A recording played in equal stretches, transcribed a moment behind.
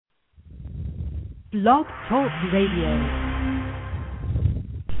Blog Talk Radio.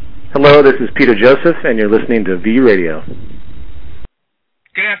 Hello, this is Peter Joseph, and you're listening to V Radio.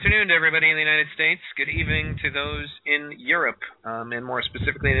 Good afternoon to everybody in the United States. Good evening to those in Europe, and more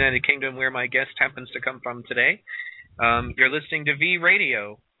specifically the United Kingdom, where my guest happens to come from today. You're listening to V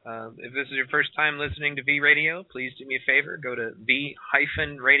Radio. If this is your first time listening to V Radio, please do me a favor. Go to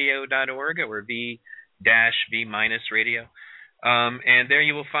v-radio.org or v-v-radio. And there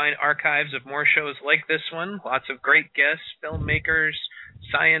you will find archives of more shows like this one. Lots of great guests, filmmakers,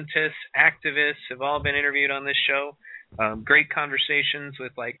 scientists, activists have all been interviewed on this show. Great conversations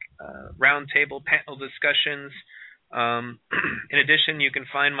with roundtable panel discussions. In addition, you can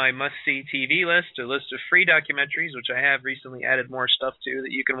find my must-see TV list, a list of free documentaries, which I have recently added more stuff to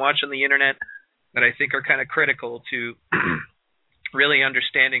that you can watch on the internet that I think are kind of critical to really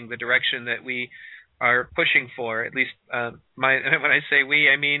understanding the direction that we are pushing for. At least when I say we,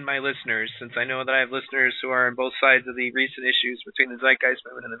 I mean my listeners, since I know that I have listeners who are on both sides of the recent issues between the Zeitgeist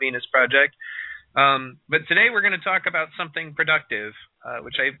Movement and the Venus Project. But today we're going to talk about something productive,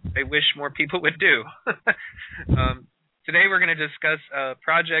 which I wish more people would do. Today we're going to discuss a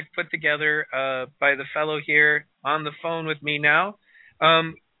project put together by the fellow here on the phone with me now.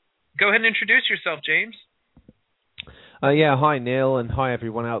 Go ahead and introduce yourself, James. Hi Neil, and hi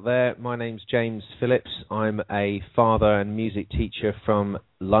everyone out there. My name's James Phillips. I'm a father and music teacher from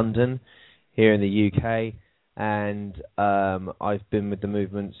London, here in the UK, and I've been with the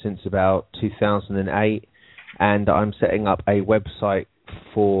movement since about 2008, and I'm setting up a website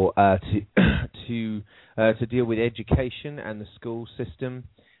for to deal with education and the school system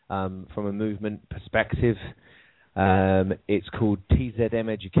from a movement perspective. It's called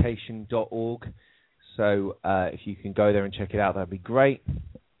tzmeducation.org. So if you can go there and check it out, that'd be great.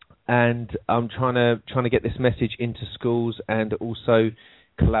 And I'm trying to get this message into schools and also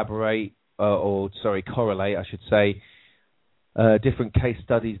correlate, I should say, different case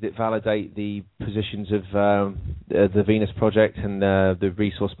studies that validate the positions of the Venus Project and the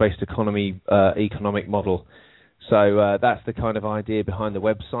resource-based economic model. So that's the kind of idea behind the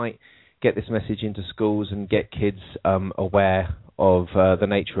website. Get this message into schools and get kids aware of the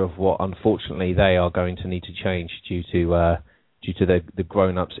nature of what, unfortunately, they are going to need to change due to the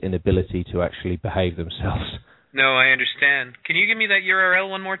grown-ups' inability to actually behave themselves. No, I understand. Can you give me that URL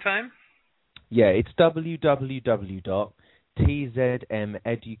one more time? Yeah, it's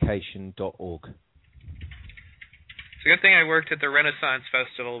www.tzmeducation.org. It's a good thing I worked at the Renaissance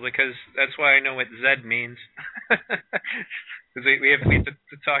Festival, because that's why I know what Z means. Because we have to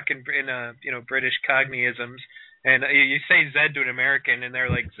talk in British cognisms. And you say Z to an American, and they're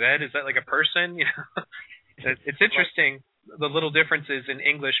like, Z? Is that like a person? You know, it's interesting, the little differences in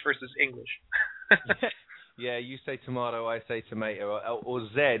English versus English. Yeah, you say tomato, I say tomato. Or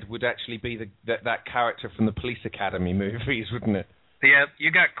Z would actually be that character from the Police Academy movies, wouldn't it? Yeah,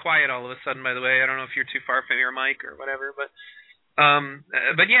 you got quiet all of a sudden, by the way. I don't know if you're too far from your mic or whatever, but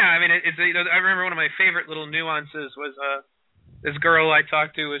yeah, I mean, I remember one of my favorite little nuances was this girl I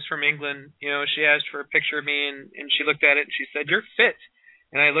talked to was from England. You know, she asked for a picture of me, and she looked at it, and she said, "You're fit."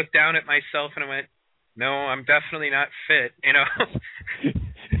 And I looked down at myself, and I went, "No, I'm definitely not fit," you know.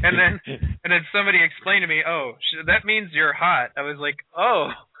 and then somebody explained to me, "Oh, that means you're hot." I was like,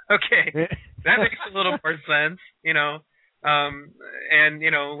 "Oh, okay, that makes a little more sense," you know. And, you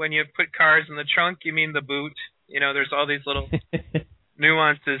know, when you put cars in the trunk, you mean the boot. You know, there's all these little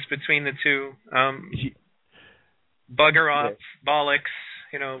nuances between the two. Bugger off, bollocks,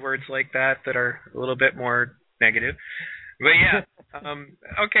 you know, words like that are a little bit more negative. But yeah,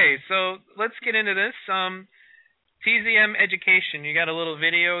 okay, so let's get into this. TZM Education, you got a little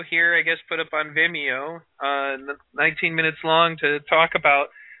video here, I guess, put up on Vimeo, 19 minutes long to talk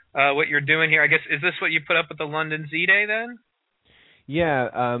about what you're doing here. I guess, is this what you put up at the London Z-Day then? Yeah,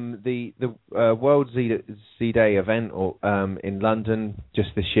 the World Z-Day event in London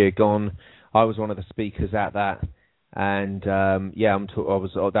just this year gone. I was one of the speakers at that. And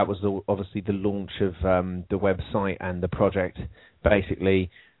that was obviously the launch of the website and the project, basically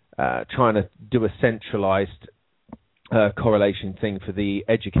trying to do a centralized correlation thing for the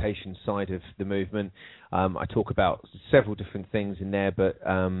education side of the movement. I talk about several different things in there, but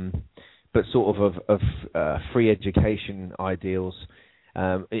sort of free education ideals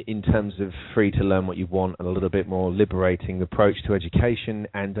in terms of free to learn what you want, and a little bit more liberating approach to education,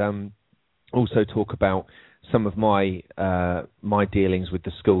 and also talk about some of my dealings with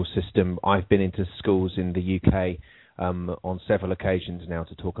the school system. I've been into schools in the UK on several occasions now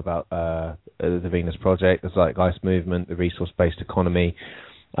to talk about the Venus Project, the Zeitgeist Movement, the resource-based economy.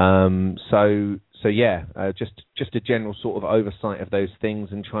 Just a general sort of oversight of those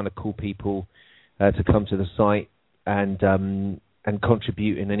things, and trying to call people to come to the site and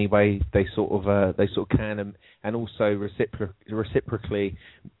contribute in any way they sort of can, and also reciprocally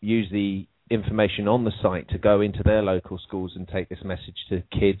use the information on the site to go into their local schools and take this message to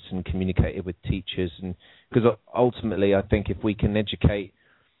kids and communicate it with teachers. And because ultimately, I think if we can educate,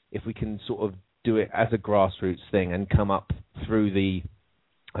 if we can sort of do it as a grassroots thing and come up through the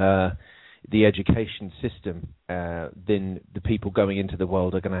education system, then the people going into the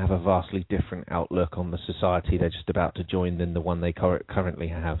world are going to have a vastly different outlook on the society they're just about to join than the one they currently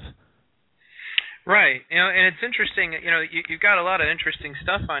have. Right. And it's interesting, you've got a lot of interesting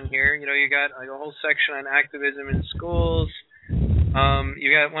stuff on here. You got like a whole section on activism in schools.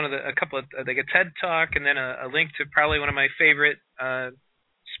 You got a couple of, like a TED Talk, and then a link to probably one of my favorite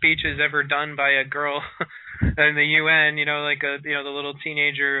speeches ever done by a girl in the UN, the little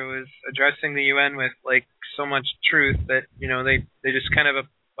teenager who was addressing the UN with like so much truth that, they just kind of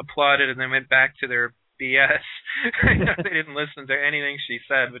applauded and then went back to their BS. They didn't listen to anything she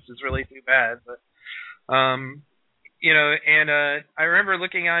said, which is really too bad. But, I remember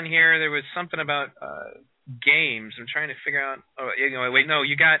looking on here, there was something about games. I'm trying to figure out, it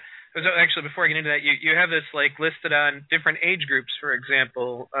was actually, before I get into that, you have this like listed on different age groups, for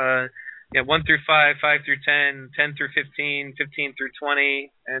example, 1 through 5, 5 through 10, 10 through 15, 15 through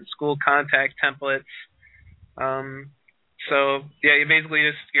 20, and school contact templates. So yeah,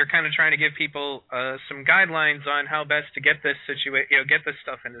 you're kind of trying to give people some guidelines on how best to get this get this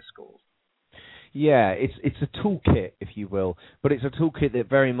stuff into schools. Yeah, it's a toolkit, if you will, but it's a toolkit that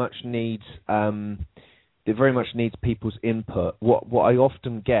very much needs people's input. What I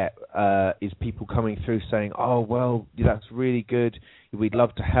often get is people coming through saying, "Oh, well, that's really good. We'd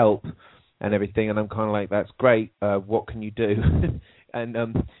love to help and everything." And I'm kind of like, "That's great. What can you do?"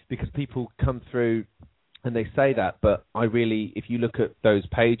 And because people come through and they say that, but if you look at those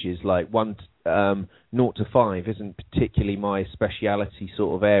pages, like 0 to 5 isn't particularly my speciality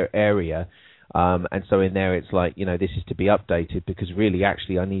sort of area. And so in there, it's like, this is to be updated because really,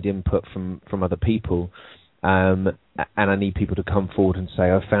 actually, I need input from other people. And I need people to come forward and say,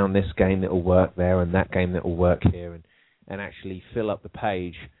 I found this game that will work there and that game that will work here, and actually fill up the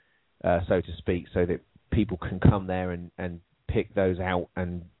page, so to speak, so that people can come there and pick those out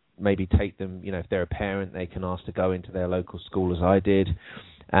and maybe take them, if they're a parent, they can ask to go into their local school as I did.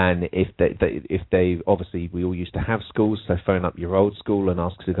 And if they obviously, we all used to have schools, so phone up your old school and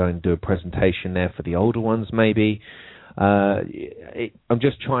ask to go and do a presentation there for the older ones maybe. I'm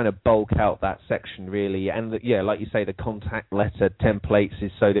just trying to bulk out that section really, and like you say, the contact letter templates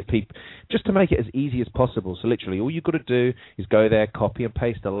is so that people, just to make it as easy as possible. So literally all you've got to do is go there, copy and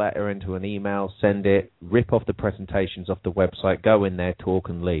paste a letter into an email, send it, rip off the presentations off the website, go in there, talk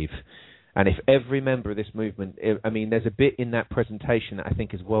and leave. And if every member of this movement, there's a bit in that presentation that I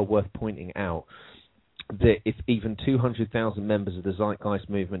think is well worth pointing out, that if even 200,000 members of the Zeitgeist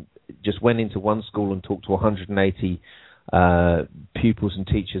movement just went into one school and talked to 180 pupils and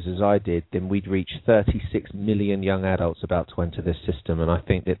teachers as I did, then we'd reach 36 million young adults about to enter this system. And I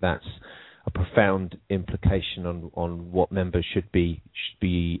think that that's a profound implication on what members should be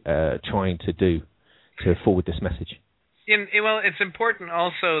trying to do to forward this message. Well, it's important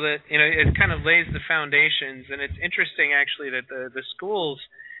also that it kind of lays the foundations, and it's interesting actually that the schools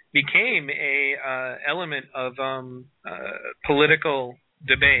became a element of political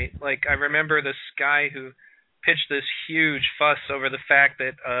debate. Like I remember this guy who pitched this huge fuss over the fact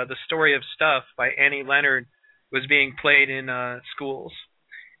that The Story of Stuff by Annie Leonard was being played in schools,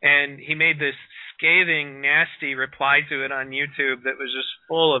 and he made this scathing, nasty reply to it on YouTube that was just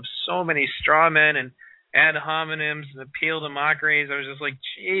full of so many straw men and ad hominems and appeal to mockeries. I was just like,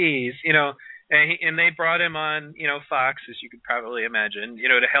 geez, and they brought him on, Fox, as you could probably imagine,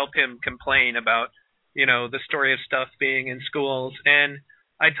 to help him complain about, The Story of Stuff being in schools. And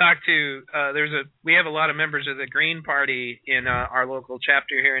I talked to, we have a lot of members of the Green Party in our local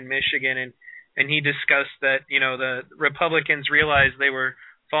chapter here in Michigan, and he discussed that, the Republicans realized they were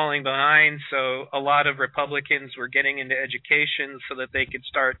falling behind, so a lot of Republicans were getting into education so that they could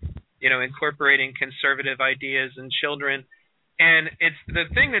start incorporating conservative ideas in children. And it's the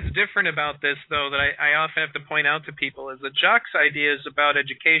thing that's different about this, though, that I often have to point out to people is that Jacques' ideas about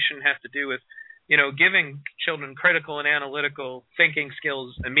education have to do with, giving children critical and analytical thinking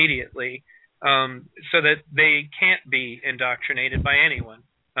skills immediately, so that they can't be indoctrinated by anyone.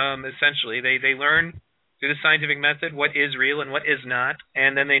 Essentially, they learn through the scientific method what is real and what is not,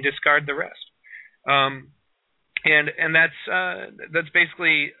 and then they discard the rest. And that's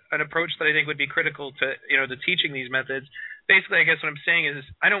basically an approach that I think would be critical to to teaching these methods. Basically, I guess what I'm saying is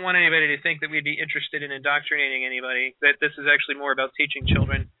I don't want anybody to think that we'd be interested in indoctrinating anybody. That this is actually more about teaching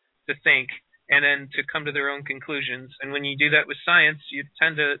children to think and then to come to their own conclusions. And when you do that with science, you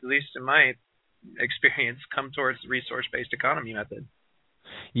tend to, at least in my experience, come towards the resource-based economy method.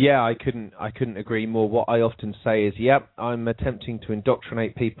 Yeah, I couldn't agree more. What I often say is, I'm attempting to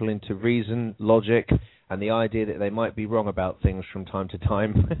indoctrinate people into reason, logic, and the idea that they might be wrong about things from time to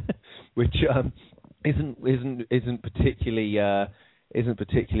time, which isn't particularly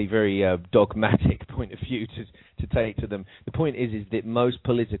very dogmatic point of view to take to them. The point is that most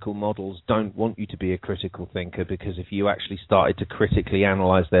political models don't want you to be a critical thinker, because if you actually started to critically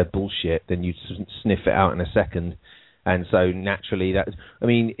analyze their bullshit, then you'd sniff it out in a second. And so naturally,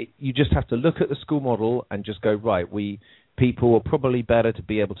 you just have to look at the school model and just go, right, people are probably better to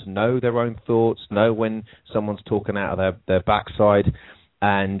be able to know their own thoughts, know when someone's talking out of their backside,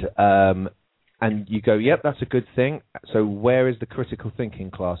 and you go, yep, that's a good thing. So where is the critical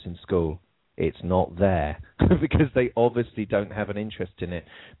thinking class in school? It's not there because they obviously don't have an interest in it,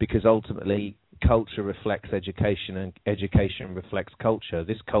 because ultimately culture reflects education and education reflects culture.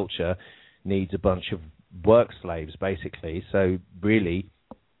 This culture needs a bunch of work slaves, basically. So really,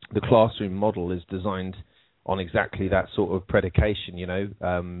 the classroom model is designed on exactly that sort of predication,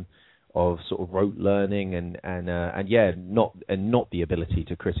 of sort of rote learning and not the ability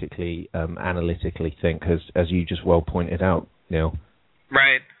to critically, analytically think, as you just well pointed out, Neil.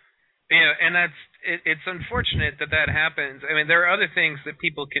 Right. And it's unfortunate that happens. I mean, there are other things that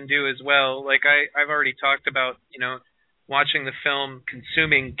people can do as well. Like I've already talked about, watching the film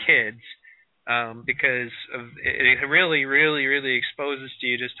Consuming Kids. Because it really, really, really exposes to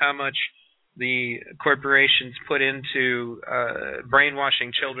you just how much the corporations put into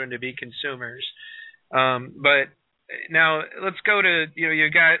brainwashing children to be consumers. But now let's go to you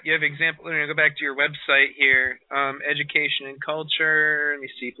have example. Go back to your website here. Education and culture. Let me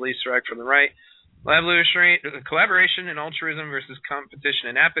see. Police strike from the right. Collaboration and altruism versus competition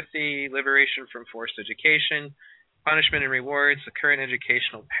and apathy. Liberation from forced education. Punishment and rewards. The current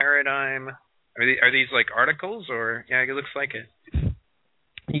educational paradigm. Are these like articles, or it looks like it?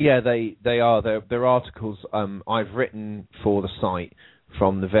 Yeah, they are. They're articles I've written for the site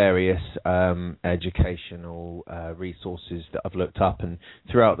from the various educational resources that I've looked up, and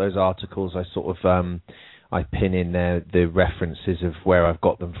throughout those articles, I sort of I pin in there the references of where I've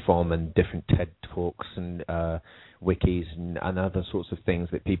got them from, and different TED Talks and wikis and other sorts of things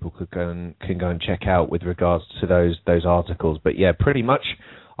that people can go and check out with regards to those articles. But yeah, pretty much.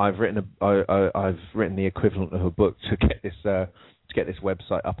 I've written the equivalent of a book to get this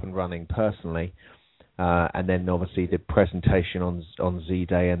website up and running personally, and then obviously the presentation on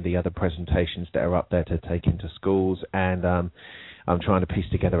Z-Day and the other presentations that are up there to take into schools, and I'm trying to piece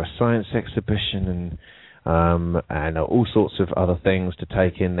together a science exhibition and all sorts of other things to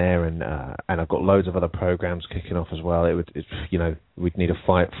take in there, and I've got loads of other programs kicking off as well. We'd need a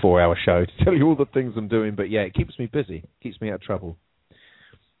 4-hour show to tell you all the things I'm doing, but yeah, it keeps me busy, keeps me out of trouble.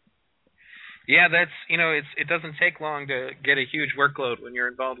 Yeah, that's it doesn't take long to get a huge workload when you're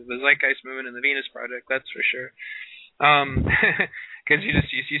involved with the Zeitgeist Movement and the Venus Project. That's for sure. Because you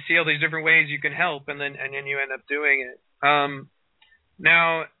see all these different ways you can help, and then you end up doing it.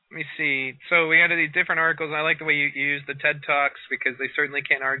 Now let me see. So we had these different articles. I like the way you use the TED Talks, because they certainly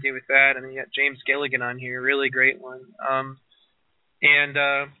can't argue with that. And then you got James Gilligan on here, really great one. And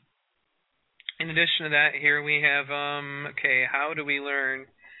in addition to that, here we have how do we learn?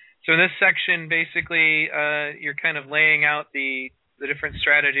 So in this section, basically, you're kind of laying out the different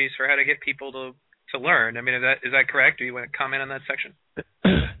strategies for how to get people to learn. I mean, is that correct? Do you want to comment on that section?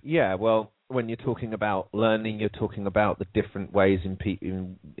 Yeah, well, when you're talking about learning, you're talking about the different ways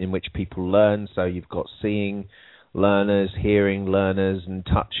in which people learn. So you've got seeing learners, hearing learners, and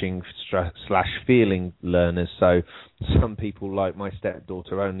touching / feeling learners. So some people, like my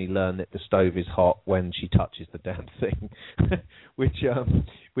stepdaughter, only learn that the stove is hot when she touches the damn thing, which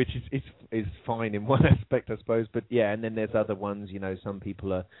is fine in one aspect, I suppose. But yeah, and then there's other ones. Some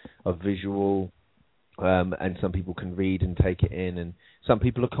people are visual, and some people can read and take it in, and some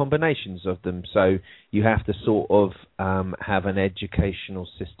people are combinations of them. So you have to sort of have an educational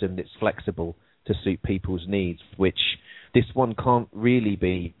system that's flexible to suit people's needs, which this one can't really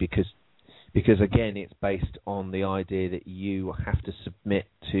be, because again, it's based on the idea that you have to submit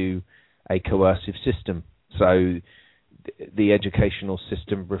to a coercive system. So the educational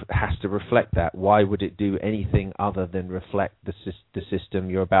system has to reflect that. Why would it do anything other than reflect the system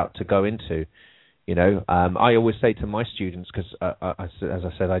you're about to go into? I always say to my students, because as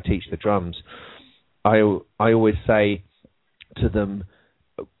I said, I teach the drums. I always say to them,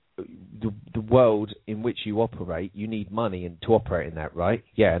 the world in which you operate, you need money and to operate in that, right?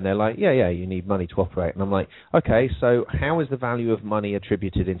 Yeah, and they're like, yeah, you need money to operate. And I'm like, okay, so how is the value of money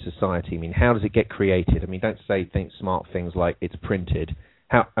attributed in society? I mean, how does it get created? I mean, don't think smart things like it's printed.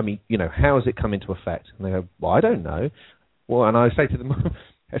 How does it come into effect? And they go, well, I don't know. Well, and I say to them,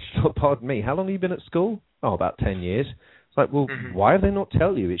 pardon me, how long have you been at school? Oh, about 10 years. It's like, well, why do they not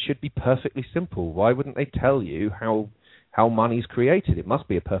tell you? It should be perfectly simple. Why wouldn't they tell you how money's created? It must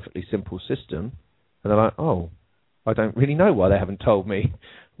be a perfectly simple system. And they're like, oh, I don't really know why they haven't told me.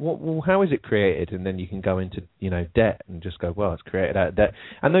 Well, how is it created? And then you can go into, debt and just go, well, it's created out of debt.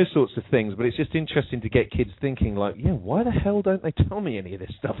 And those sorts of things. But it's just interesting to get kids thinking like, yeah, why the hell don't they tell me any of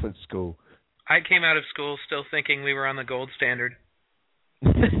this stuff at school? I came out of school still thinking we were on the gold standard.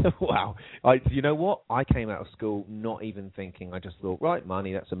 Wow. You know what? I came out of school not even thinking. I just thought, right,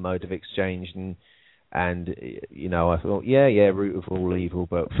 money, that's a mode of exchange. And I thought, yeah, root of all evil,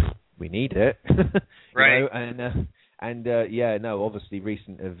 but we need it. Right. Obviously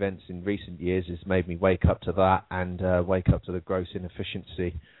recent events in recent years has made me wake up to that and wake up to the gross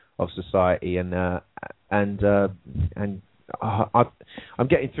inefficiency of society. I'm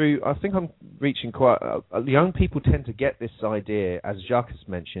getting through. I think I'm reaching quite. Young people tend to get this idea, as Jacques has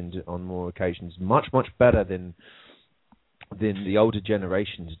mentioned on more occasions, much better than the older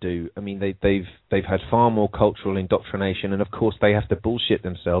generations do. I mean, they've had far more cultural indoctrination, and of course they have to bullshit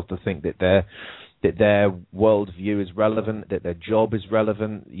themselves to think that their worldview is relevant, that their job is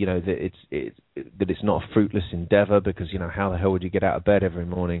relevant. That it's not a fruitless endeavor because how the hell would you get out of bed every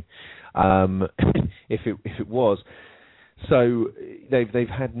morning if it was. So they've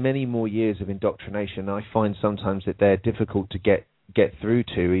had many more years of indoctrination. I find sometimes that they're difficult to get through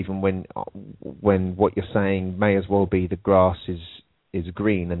to, even when what you're saying may as well be the grass is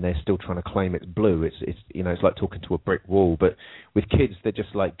green and they're still trying to claim it's blue. It's like talking to a brick wall. But with kids, they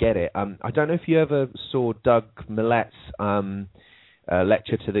just get it. I don't know if you ever saw Doug Millett's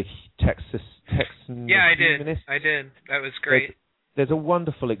lecture to the Texan. Yeah, I did. That was great. There's a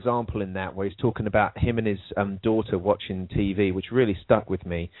wonderful example in that where he's talking about him and his daughter watching TV, which really stuck with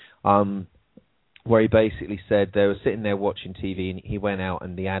me, where he basically said they were sitting there watching TV and he went out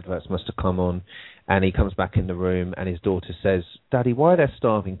and the adverts must have come on and he comes back in the room and his daughter says, Daddy, why are there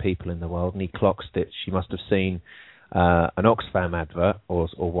starving people in the world? And he clocks it. She must have seen an Oxfam advert or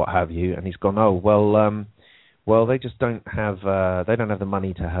what have you. And he's gone, oh, well, they just don't have the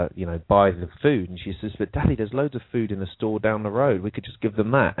money to buy the food. And she says, but Daddy, there's loads of food in the store down the road. We could just give them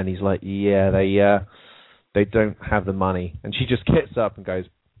that. And he's like, yeah, they don't have the money. And she just gets up and goes,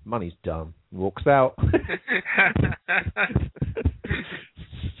 money's dumb. Walks out.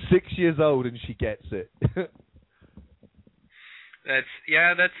 6 years old and she gets it. That's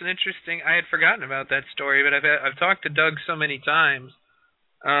an interesting. I had forgotten about that story, but I've talked to Doug so many times.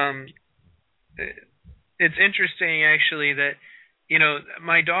 It's interesting, actually, that,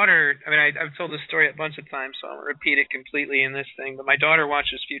 my daughter, I mean, I've told this story a bunch of times, so I won't repeat it completely in this thing, but my daughter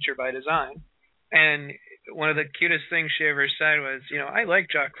watches Future by Design. And one of the cutest things she ever said was, I like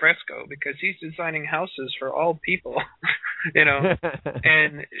Jacques Fresco because he's designing houses for all people,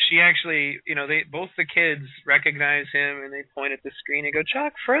 And she actually, both the kids recognize him and they point at the screen and go,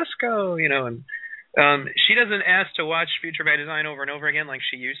 Jacques Fresco, and she doesn't ask to watch Future by Design over and over again like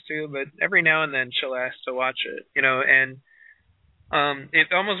she used to, but every now and then she'll ask to watch it, and it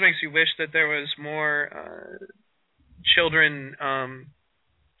almost makes you wish that there was more children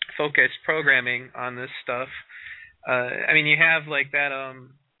focused programming on this stuff. I mean, you have like that.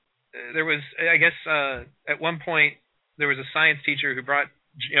 There was, I guess, at one point there was a science teacher who brought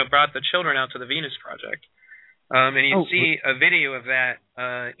the children out to the Venus Project. And you see a video of that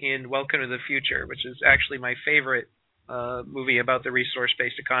in Welcome to the Future, which is actually my favorite movie about the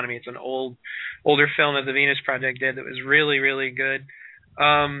resource-based economy. It's an older film that the Venus Project did that was really, really good.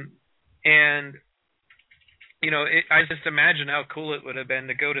 And, I just imagine how cool it would have been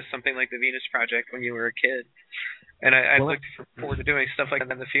to go to something like the Venus Project when you were a kid. And I look forward to doing stuff like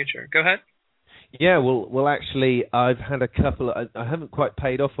that in the future. Go ahead. Yeah, well, actually, I've had a couple. I haven't quite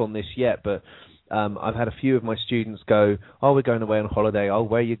paid off on this yet, but I've had a few of my students go, oh, we're going away on holiday. Oh,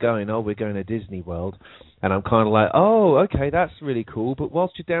 where are you going? Oh, we're going to Disney World. And I'm kind of like, oh, okay, that's really cool. But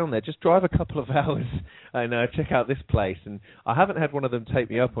whilst you're down there, just drive a couple of hours and check out this place. And I haven't had one of them take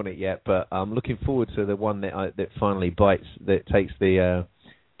me up on it yet, but I'm looking forward to the one that finally bites, that takes the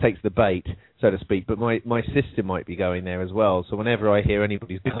bait, so to speak. But my sister might be going there as well. So whenever I hear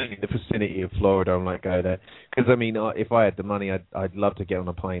anybody's going in the vicinity of Florida, I'm like, go there. Because, I mean, if I had the money, I'd love to get on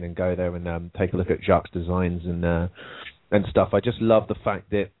a plane and go there and take a look at Jacques' designs and stuff. I just love the fact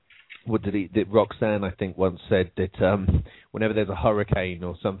that Roxanne, I think, once said that whenever there's a hurricane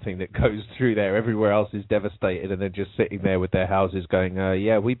or something that goes through there, everywhere else is devastated, and they're just sitting there with their houses going,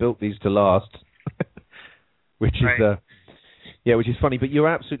 yeah, we built these to last, which is funny. But you're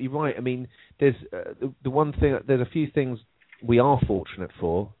absolutely right. I mean, there's there's a few things we are fortunate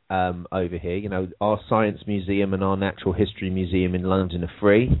for over here. You know, our Science Museum and our Natural History Museum in London are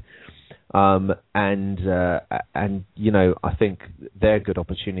free. And you know, I think they're good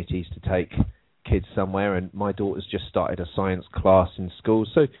opportunities to take kids somewhere. And my daughter's just started a science class in school,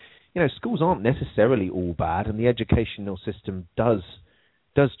 so you know, schools aren't necessarily all bad, and the educational system does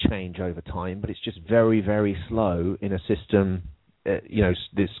change over time, but it's just very, very slow in a system, you know,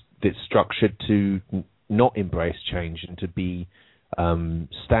 that's structured to not embrace change and to be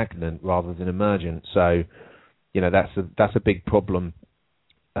stagnant rather than emergent. So, you know, that's a big problem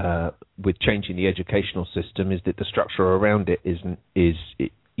with changing the educational system, is that the structure around it is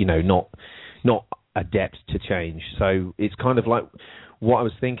you know, not adept to change. So it's kind of like, what I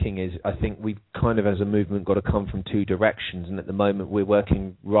was thinking is, I think we've kind of, as a movement, got to come from two directions, and at the moment we're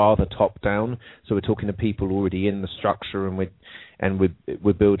working rather top down. So we're talking to people already in the structure, and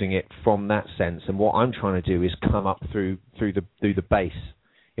we're building it from that sense. And what I'm trying to do is come up through the base,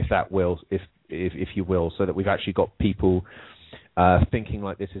 if you will, so that we've actually got people thinking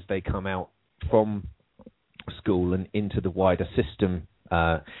like this as they come out from school and into the wider system,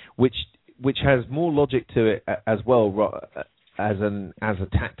 which has more logic to it as well, as a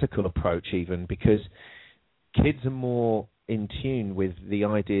tactical approach, even, because kids are more in tune with the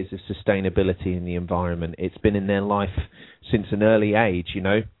ideas of sustainability in the environment. It's been in their life since an early age, you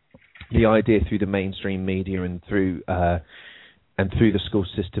know. The idea through the mainstream media and through the school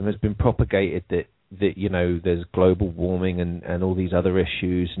system has been propagated that you know, there's global warming and all these other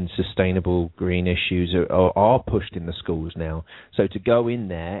issues, and sustainable green issues are pushed in the schools now. So to go in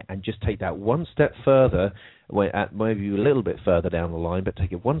there and just take that one step further, maybe a little bit further down the line, but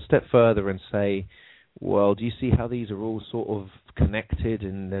take it one step further and say, well, do you see how these are all sort of connected,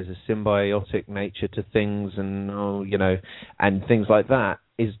 and there's a symbiotic nature to things, and you know, and things like that,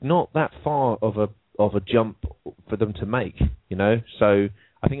 is not that far of a jump for them to make, you know. So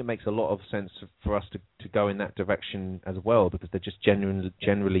I think it makes a lot of sense for us to go in that direction as well, because they're just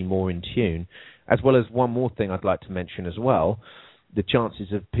generally more in tune. As well as one more thing I'd like to mention as well, the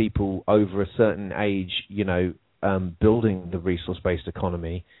chances of people over a certain age, you know, building the resource-based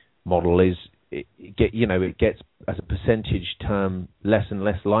economy model it gets as a percentage term less and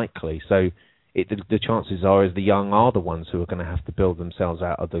less likely. So the chances are is the young are the ones who are going to have to build themselves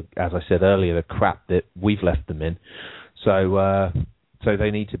out of as I said earlier, the crap that we've left them in. So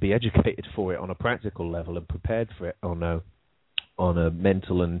they need to be educated for it on a practical level and prepared for it on a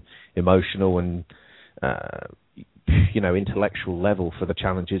mental and emotional and you know, intellectual level for the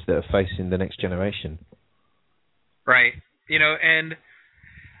challenges that are facing the next generation. Right. You know, and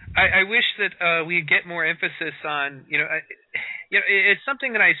I wish that we get more emphasis on, you know, it's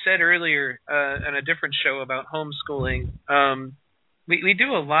something that I said earlier on a different show about homeschooling. We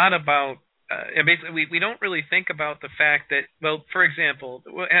do a lot about. Basically, we don't really think about the fact that, well, for example,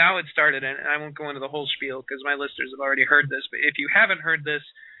 how it started, and I won't go into the whole spiel because my listeners have already heard this, but if you haven't heard this,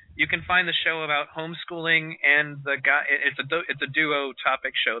 you can find the show about homeschooling and the guy. It's a duo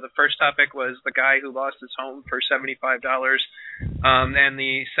topic show. The first topic was the guy who lost his home for $75, and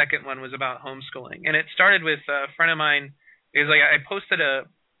the second one was about homeschooling. And it started with a friend of mine. It was like I posted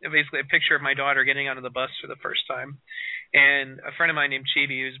basically a picture of my daughter getting onto the bus for the first time. And a friend of mine named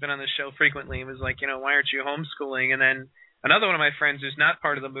Chibi, who's been on the show frequently, was like, you know, why aren't you homeschooling? And then another one of my friends who's not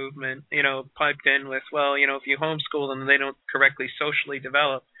part of the movement, you know, piped in with, well, you know, if you homeschool them, they don't correctly socially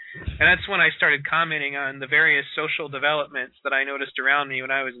develop. And that's when I started commenting on the various social developments that I noticed around me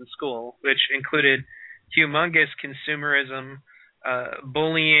when I was in school, which included humongous consumerism,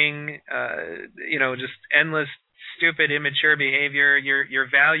 bullying, you know, just endless stupid, immature behavior. Your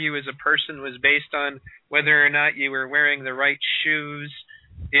value as a person was based on whether or not you were wearing the right shoes,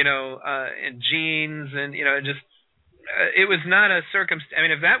 you know, and jeans, and you know, just it was not a circumstance. I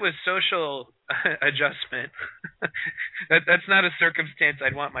mean, if that was social adjustment, that's not a circumstance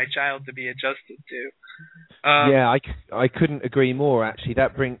I'd want my child to be adjusted to. Yeah, I couldn't agree more. Actually,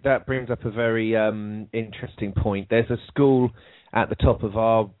 that brings up a very interesting point. There's a school at the top of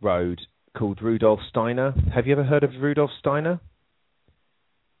our road called Rudolf Steiner. Have you ever heard of Rudolf Steiner?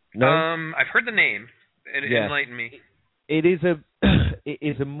 No? I've heard the name. Enlighten me. It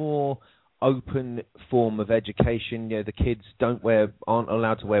is a more open form of education. You know, the kids aren't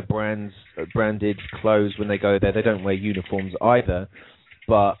allowed to wear branded clothes when they go there. They don't wear uniforms either.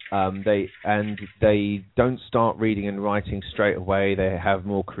 But they don't start reading and writing straight away. They have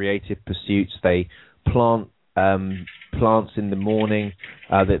more creative pursuits. They plant plants in the morning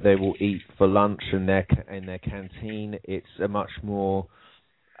that they will eat for lunch in their canteen. It's a much more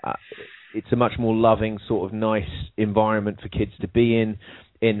loving, sort of nice environment for kids to be in.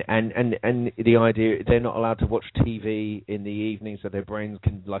 And the idea they're not allowed to watch TV in the evening, so their brains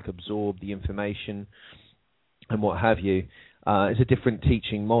can like absorb the information and what have you. It's a different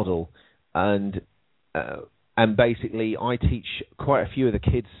teaching model, and basically I teach quite a few of the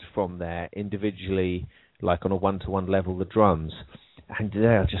kids from there individually, like on a one-to-one level, the drums, and they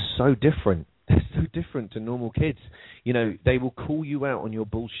are just so different. They're so different to normal kids. You know, they will call you out on your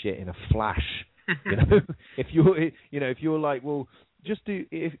bullshit in a flash. You know, if you're like, well, just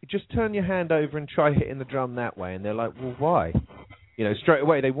turn your hand over and try hitting the drum that way, and they're like, well, why? You know, straight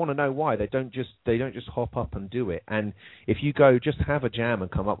away they want to know why. They don't just hop up and do it. And if you go, just have a jam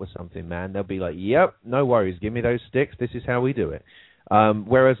and come up with something, man, they'll be like, yep, no worries, give me those sticks. This is how we do it.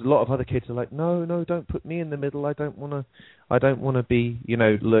 Whereas a lot of other kids are like, no, don't put me in the middle. I don't want to be, you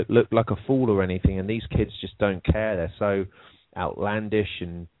know, look like a fool or anything. And these kids just don't care. They're so outlandish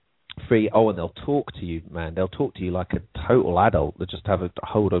and free. Oh, and they'll talk to you, man. They'll talk to you like a total adult. They'll just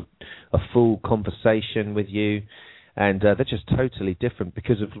hold a full conversation with you. And they're just totally different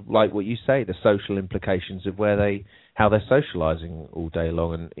because of, like what you say, the social implications of how they're socializing all day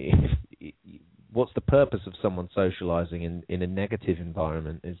long. And what's the purpose of someone socializing in a negative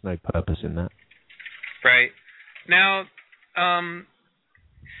environment? There's no purpose in that. Right. Now, let's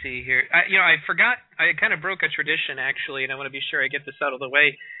see here. I forgot. I kind of broke a tradition, actually, and I want to be sure I get this out of the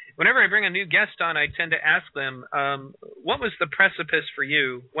way. Whenever I bring a new guest on, I tend to ask them, what was the precipice for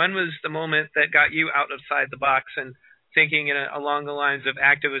you? When was the moment that got you outside the box and thinking along the lines of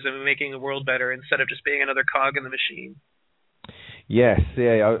activism and making the world better instead of just being another cog in the machine? Yes,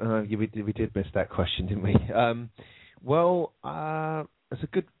 yeah, we did miss that question, didn't we? Well, that's a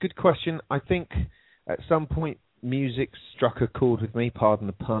good question. I think at some point music struck a chord with me, pardon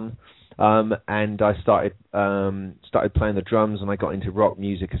the pun, and I started playing the drums, and I got into rock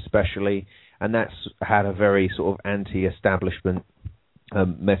music especially, and that's had a very sort of anti-establishment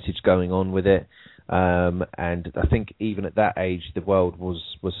message going on with it. And I think even at that age, the world was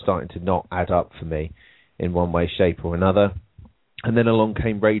starting to not add up for me in one way, shape, or another. And then along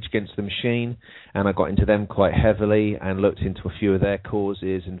came Rage Against the Machine, and I got into them quite heavily and looked into a few of their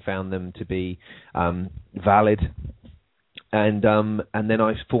causes and found them to be valid. And then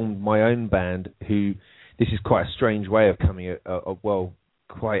I formed my own band. This is quite a strange way of coming,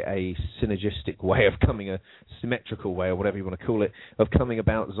 quite a synergistic way of coming, a symmetrical way, or whatever you want to call it, of coming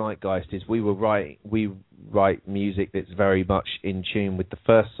about Zeitgeist. Is we write music that's very much in tune with the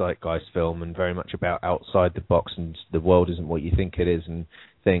first Zeitgeist film and very much about outside the box and the world isn't what you think it is and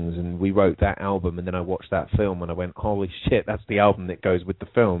things. And we wrote that album, and then I watched that film and I went, holy shit, that's the album that goes with the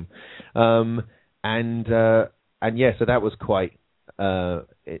film. And yeah, so that was quite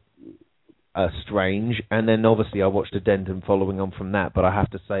strange. And then obviously I watched Addendum following on from that, but I have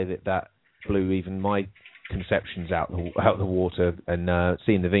to say that blew even my conceptions out the water. And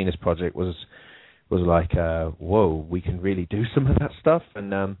seeing the Venus Project was like, whoa, we can really do some of that stuff.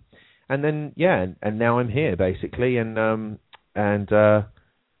 And then yeah, and now I'm here basically, and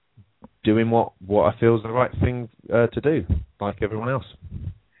doing what I feel is the right thing to do, like everyone else.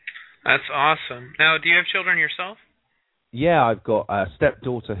 That's awesome. Now, do you have children yourself? Yeah, I've got a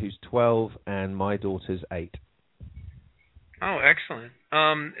stepdaughter who's 12 and my daughter's 8. Oh, excellent.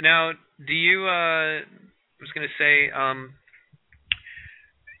 Now, do you, I was going to say,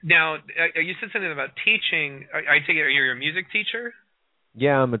 now, you said something about teaching. I take it you're a music teacher?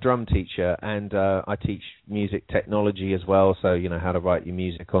 Yeah, I'm a drum teacher, and I teach music technology as well, so, you know, how to write your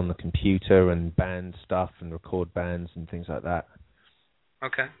music on the computer and band stuff and record bands and things like that.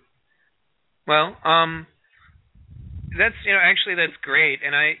 Okay. Well, that's, actually that's great.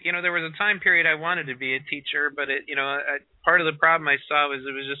 And there was a time period I wanted to be a teacher, but part of the problem I saw was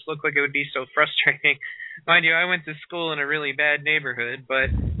it just looked like it would be so frustrating. Mind you, I went to school in a really bad neighborhood, but,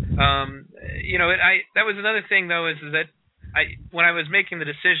 that was another thing though, is that when I was making the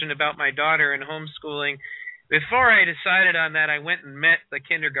decision about my daughter and homeschooling, before I decided on that, I went and met the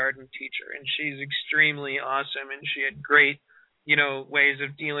kindergarten teacher, and she's extremely awesome, and she had great ways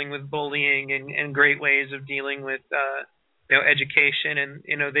of dealing with bullying and great ways of dealing with, education. And,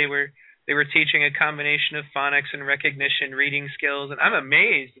 they were teaching a combination of phonics and recognition, reading skills. And I'm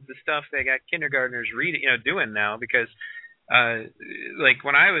amazed at the stuff they got kindergartners doing now, because,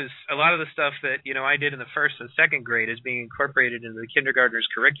 when I was, a lot of the stuff that, I did in the first and second grade is being incorporated into the kindergartners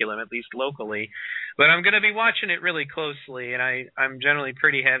curriculum, at least locally. But I'm going to be watching it really closely. And I'm generally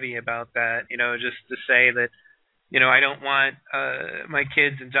pretty heavy about that, just to say that, I don't want my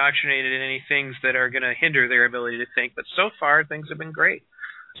kids indoctrinated in any things that are going to hinder their ability to think. But so far, things have been great.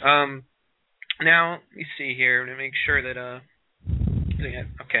 Now, let me see here to make sure that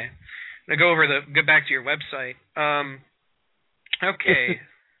okay. I'm going to go back to your website. Okay.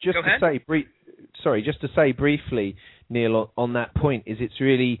 Just go to ahead. Just to say briefly, Neil, on that point, is it's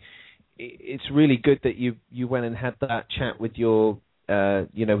really good that you went and had that chat with your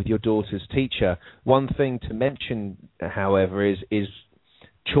with your daughter's teacher. One thing to mention, however, is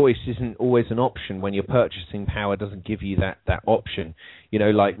choice isn't always an option when your purchasing power doesn't give you that option.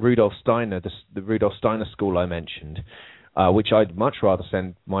 Like Rudolf Steiner, the Rudolf Steiner school I mentioned, which I'd much rather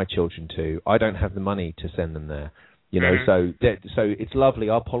send my children to. I don't have the money to send them there. So it's lovely.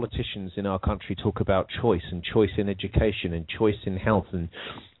 Our politicians in our country talk about choice and choice in education and choice in health and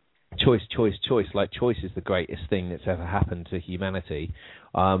choice. Like choice is the greatest thing that's ever happened to humanity.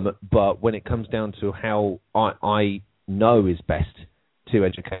 But when it comes down to how I know is best to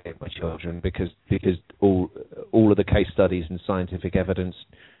educate my children, because all of the case studies and scientific evidence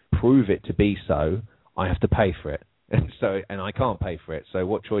prove it to be so, I have to pay for it, and I can't pay for it. So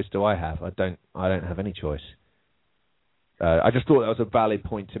what choice do I have? I don't have any choice. I just thought that was a valid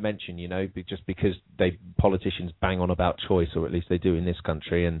point to mention, just because politicians bang on about choice, or at least they do in this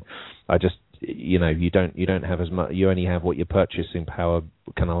country, and I just, you don't have as much. You only have what your purchasing power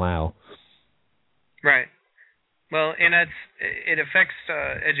can allow. Right. Well, and it affects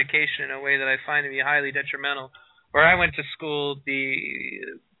education in a way that I find to be highly detrimental. Where I went to school,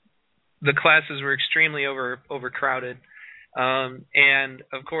 the classes were extremely overcrowded. And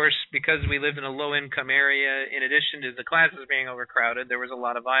of course, because we lived in a low-income area, in addition to the classes being overcrowded, there was a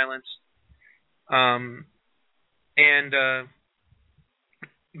lot of violence.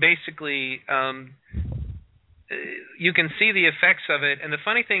 Basically, you can see the effects of it. And the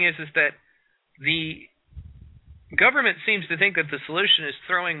funny thing is that the government seems to think that the solution is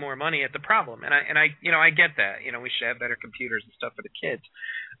throwing more money at the problem. And I get that. We should have better computers and stuff for the kids.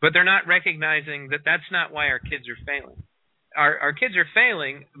 But they're not recognizing that that's not why our kids are failing. Our kids are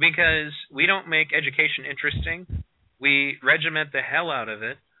failing because we don't make education interesting. We regiment the hell out of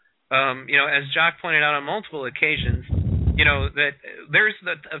it. As Jock pointed out on multiple occasions, that there's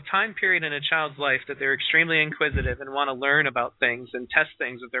a time period in a child's life that they're extremely inquisitive and want to learn about things and test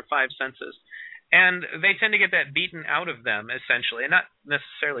things with their five senses. And they tend to get that beaten out of them, essentially. And not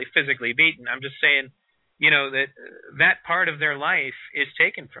necessarily physically beaten. I'm just saying, that part of their life is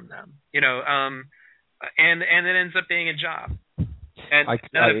taken from them. And it ends up being a job, and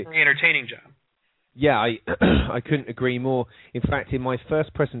not a very entertaining job. Yeah, I couldn't agree more. In fact, in my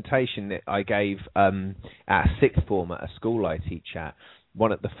first presentation that I gave at sixth form at a school I teach at,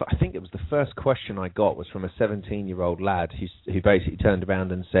 I think it was the first question I got was from a 17-year-old lad who basically turned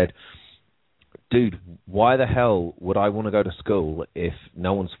around and said, "Dude, why the hell would I want to go to school if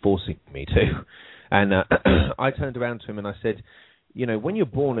no one's forcing me to?" And I turned around to him and I said, when you're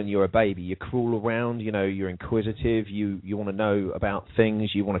born and you're a baby, you crawl around, you're inquisitive, you want to know about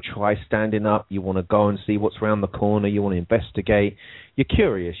things, you want to try standing up, you want to go and see what's around the corner, you want to investigate. You're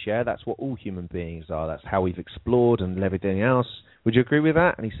curious, yeah? That's what all human beings are. That's how we've explored and everything else. Would you agree with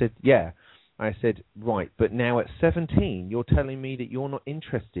that? And he said, yeah. I said, right, but now at 17, you're telling me that you're not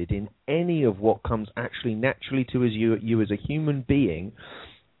interested in any of what comes actually naturally to you as a human being,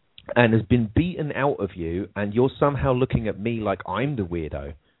 and has been beaten out of you, and you're somehow looking at me like I'm the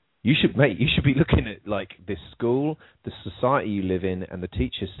weirdo. You should be looking at like this school, the society you live in, and the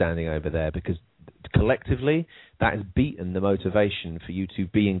teachers standing over there, because collectively that has beaten the motivation for you to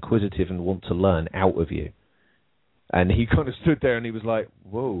be inquisitive and want to learn out of you. And he kind of stood there and he was like,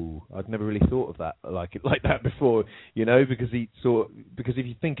 "Whoa, I'd never really thought of that like that before," because if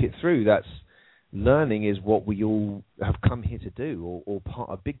you think it through, that's learning is what we all have come here to do, or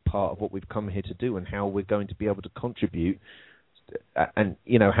a big part of what we've come here to do, and how we're going to be able to contribute. And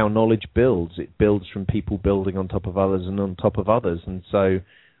how knowledge builds. It builds from people building on top of others and on top of others. And so,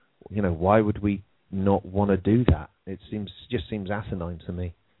 why would we not want to do that? It just seems asinine to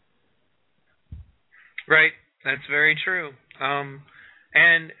me. Right. That's very true.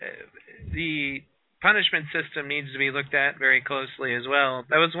 And the punishment system needs to be looked at very closely as well.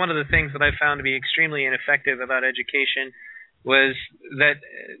 That was one of the things that I found to be extremely ineffective about education, was that,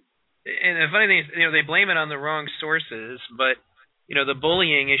 and the funny thing is, they blame it on the wrong sources, but, the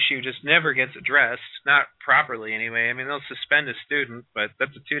bullying issue just never gets addressed, not properly anyway. I mean, they'll suspend a student, but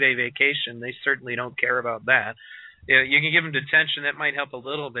that's a 2-day vacation. They certainly don't care about that. You can give them detention, that might help a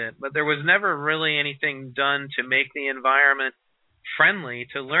little bit, but there was never really anything done to make the environment friendly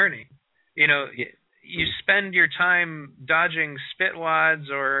to learning. You spend your time dodging spit wads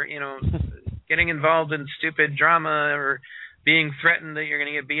or, getting involved in stupid drama or being threatened that you're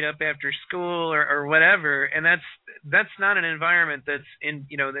going to get beat up after school or whatever. And that's not an environment that's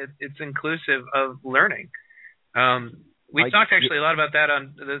that it's inclusive of learning. We talked actually a lot about that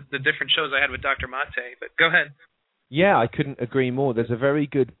on the different shows I had with Dr. Mate, but go ahead. Yeah, I couldn't agree more. There's a very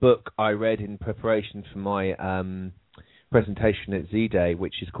good book I read in preparation for my presentation at Z-Day,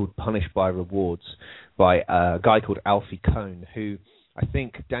 which is called Punished by Rewards, by a guy called Alfie Kohn, who I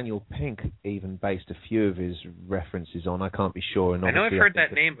think Daniel Pink even based a few of his references on. I can't be sure. And I know I've heard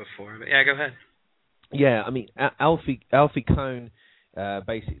that name before, but yeah, go ahead. Yeah, I mean, Alfie Kohn,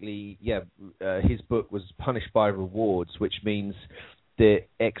 basically, his book was Punished by Rewards, which means the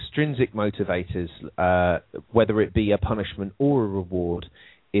extrinsic motivators, whether it be a punishment or a reward,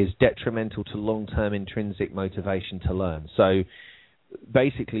 is detrimental to long-term intrinsic motivation to learn. So,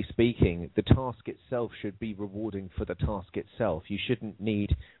 basically speaking, the task itself should be rewarding for the task itself. You shouldn't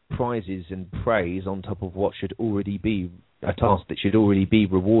need prizes and praise on top of what should already be a task that should already be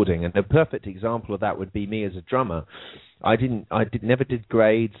rewarding. And the perfect example of that would be me as a drummer. I never did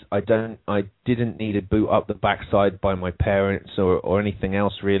grades. I didn't need a boot up the backside by my parents or anything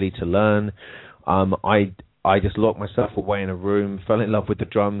else really to learn. I just locked myself away in a room, fell in love with the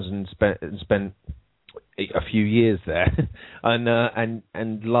drums, and spent a few years there,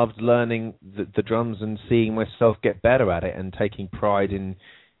 and loved learning the drums and seeing myself get better at it, and taking pride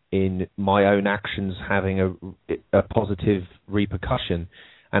in my own actions having a positive repercussion.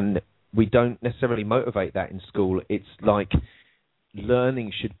 And we don't necessarily motivate that in school. It's like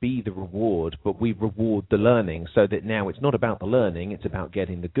learning should be the reward, but we reward the learning, so that now it's not about the learning, it's about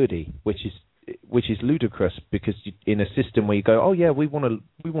getting the goodie, which is ludicrous, because in a system where you go, oh yeah, we want to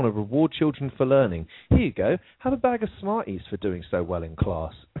reward children for learning. Here you go, have a bag of Smarties for doing so well in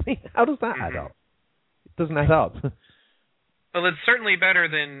class. I mean, how does that add up? It doesn't add up. Well, it's certainly better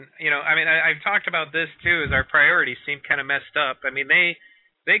than I've talked about this too, as our priorities seem kind of messed up. I mean,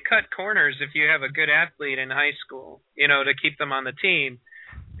 they cut corners if you have a good athlete in high school, to keep them on the team,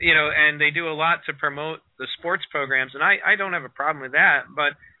 and they do a lot to promote the sports programs, and I don't have a problem with that,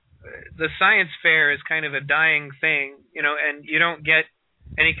 but the science fair is kind of a dying thing, and you don't get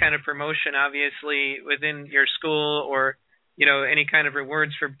any kind of promotion, obviously, within your school or, any kind of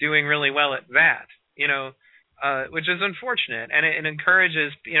rewards for doing really well at that, which is unfortunate. And it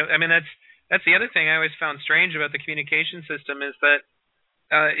encourages, that's the other thing I always found strange about the communication system, is that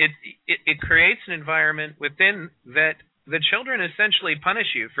it creates an environment within that the children essentially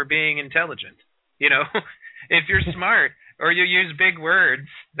punish you for being intelligent. If you're smart or you use big words,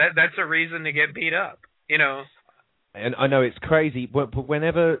 that's a reason to get beat up, And I know it's crazy, but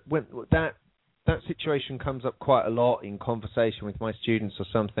whenever that situation comes up quite a lot in conversation with my students or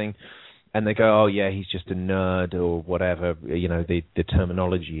something, and they go, oh yeah, he's just a nerd or whatever, the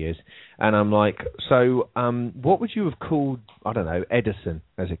terminology is. And I'm like, so what would you have called, I don't know, Edison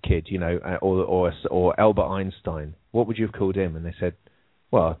as a kid, or Albert Einstein? What would you have called him? And they said,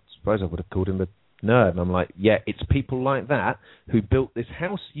 well, I suppose I would have called him a nerd. And I'm like, yeah, it's people like that who built this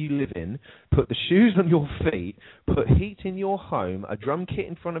house you live in, put the shoes on your feet, put heat in your home, a drum kit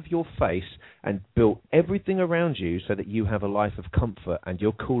in front of your face, and built everything around you so that you have a life of comfort, and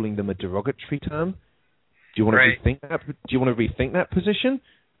you're calling them a derogatory term? Do you want to rethink that? Do you want to rethink that position?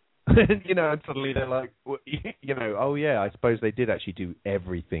 And suddenly they're like, oh yeah, I suppose they did actually do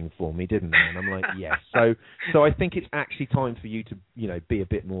everything for me, didn't they? And I'm like, yes. So I think it's actually time for you to, be a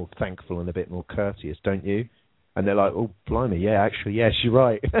bit more thankful and a bit more courteous, don't you? And they're like, oh, blimey, yeah, actually, yes, you're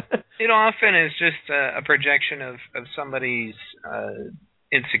right. It often is just a projection of somebody's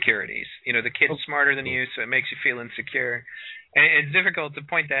insecurities. The kid's smarter than you, so it makes you feel insecure. And it's difficult to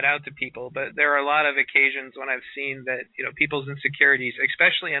point that out to people, but there are a lot of occasions when I've seen that, people's insecurities,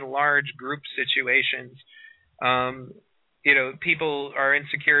 especially in large group situations, people are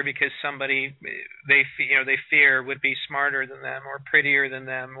insecure because somebody they fear would be smarter than them or prettier than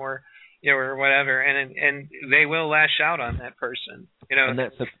them or whatever, and they will lash out on that person. And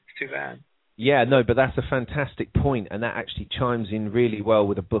that's it's too bad. Yeah, no, but that's a fantastic point, and that actually chimes in really well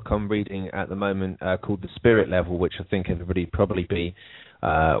with a book I'm reading at the moment called The Spirit Level, which I think everybody probably be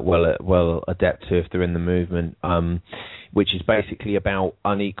well adept to if they're in the movement, which is basically about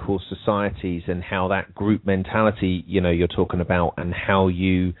unequal societies and how that group mentality, you're talking about, and how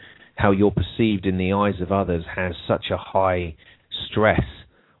you're perceived in the eyes of others has such a high stress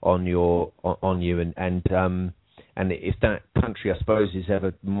on you, and if that country, I suppose, is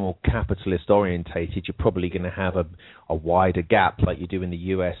ever more capitalist orientated, you're probably going to have a wider gap like you do in the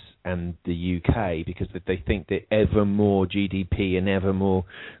US and the UK, because they think that ever more GDP and ever more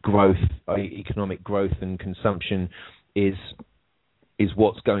growth, economic growth and consumption is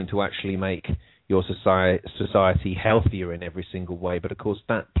what's going to actually make your society healthier in every single way. But of course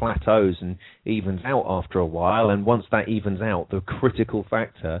that plateaus and evens out after a while, and once that evens out, the critical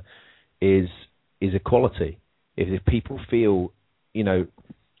factor is equality. If people feel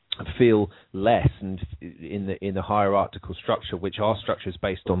less, and in the hierarchical structure, which our structure is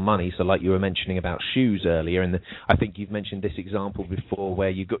based on money. So like you were mentioning about shoes earlier, and I think you've mentioned this example before, where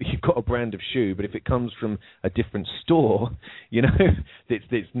you've got a brand of shoe, but if it comes from a different store,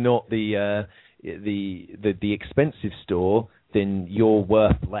 it's not the expensive store, then you're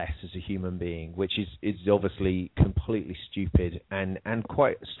worth less as a human being, which is obviously completely stupid and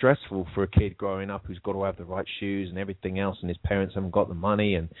quite stressful for a kid growing up who's got to have the right shoes and everything else, and his parents haven't got the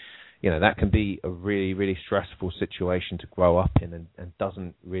money, and that can be a really, really stressful situation to grow up in, and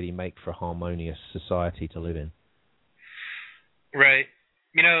doesn't really make for a harmonious society to live in. Right.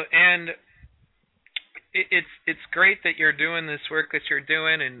 And it's great that you're doing this work that you're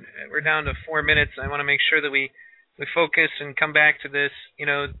doing, and we're down to 4 minutes. I want to make sure that we focus and come back to this. You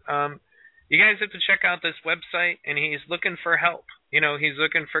guys have to check out this website, and he's looking for help. He's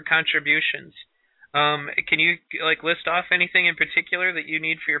looking for contributions. Can you list off anything in particular that you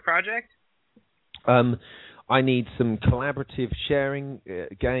need for your project? I need some collaborative sharing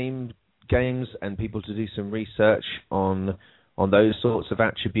games and people to do some research on those sorts of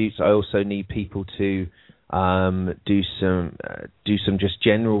attributes. I also need people to do some just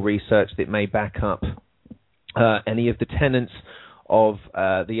general research that may back up any of the tenets of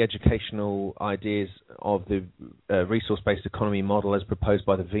the educational ideas of the resource-based economy model as proposed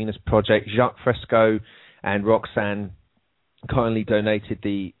by the Venus Project. Jacques Fresco and Roxanne kindly donated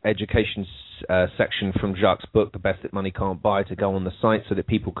the education section from Jacques' book, The Best That Money Can't Buy, to go on the site so that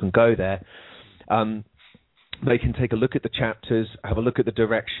people can go there. They can take a look at the chapters, have a look at the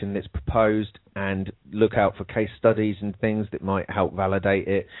direction that's proposed, and look out for case studies and things that might help validate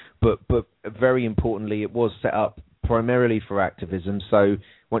it. But very importantly, it was set up primarily for activism. So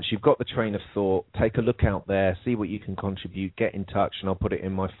once you've got the train of thought, take a look out there, see what you can contribute, get in touch, and I'll put it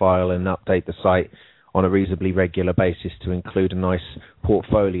in my file and update the site on a reasonably regular basis to include a nice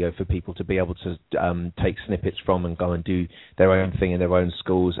portfolio for people to be able to take snippets from and go and do their own thing in their own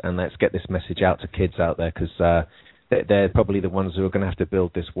schools. And let's get this message out to kids out there, because they're probably the ones who are going to have to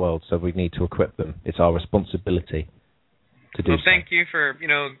build this world, so we need to equip them. It's our responsibility to do so. Thank you for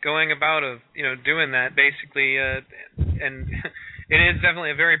going about doing that, basically, and it is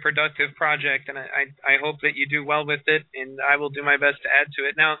definitely a very productive project, and I hope that you do well with it, and I will do my best to add to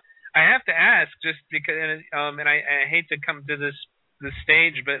it. Now, I have to ask, just because, and I hate to come to this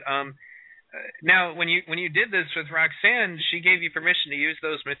stage, but now when you did this with Roxanne, she gave you permission to use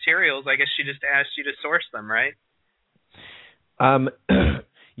those materials. I guess she just asked you to source them, right?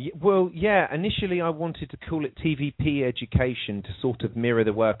 Well, yeah. Initially, I wanted to call it TVP Education to sort of mirror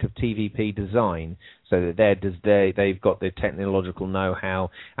the work of TVP Design, so that they've got the technological know-how,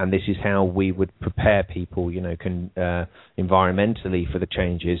 and this is how we would prepare people, environmentally for the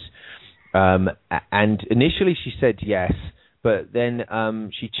changes. And initially, she said yes, but then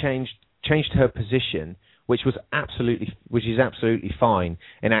she changed her position, which is absolutely fine.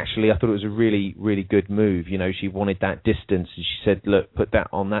 And actually, I thought it was a really, really good move. She wanted that distance, and she said, look, put that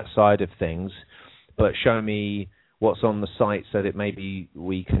on that side of things, but show me what's on the site so that maybe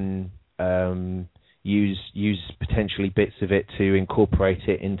we can use potentially bits of it to incorporate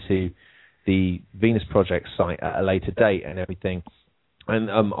it into the Venus Project site at a later date and everything. And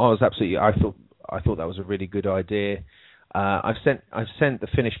I thought that was a really good idea. I've sent the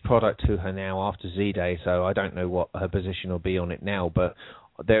finished product to her now after Z-Day, so I don't know what her position will be on it now. But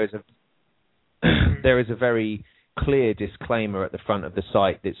there is a very clear disclaimer at the front of the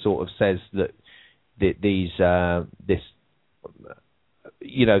site that sort of says that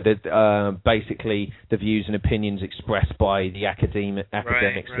basically the views and opinions expressed by the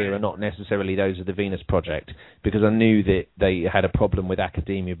academics here are not necessarily those of the Venus Project, because I knew that they had a problem with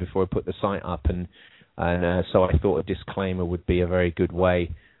academia before I put the site up, and so I thought a disclaimer would be a very good way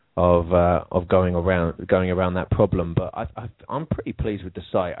of going around that problem. But I'm pretty pleased with the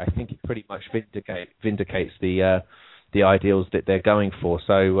site. I think it pretty much vindicates the ideals that they're going for.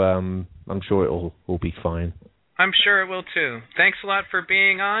 So I'm sure it'll all be fine. I'm sure it will too. Thanks a lot for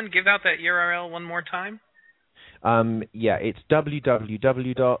being on. Give out that URL one more time. Yeah, it's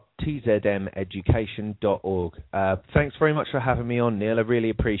www.tzmeducation.org. Thanks very much for having me on, Neil. I really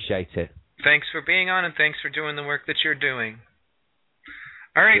appreciate it. Thanks for being on, and thanks for doing the work that you're doing.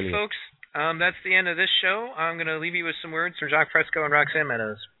 All right, Brilliant. Folks, that's the end of this show. I'm going to leave you with some words from Jacques Fresco and Roxanne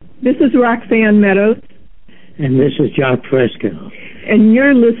Meadows. This is Roxanne Meadows. And this is Jacques Fresco. And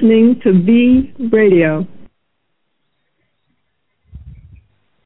you're listening to V Radio.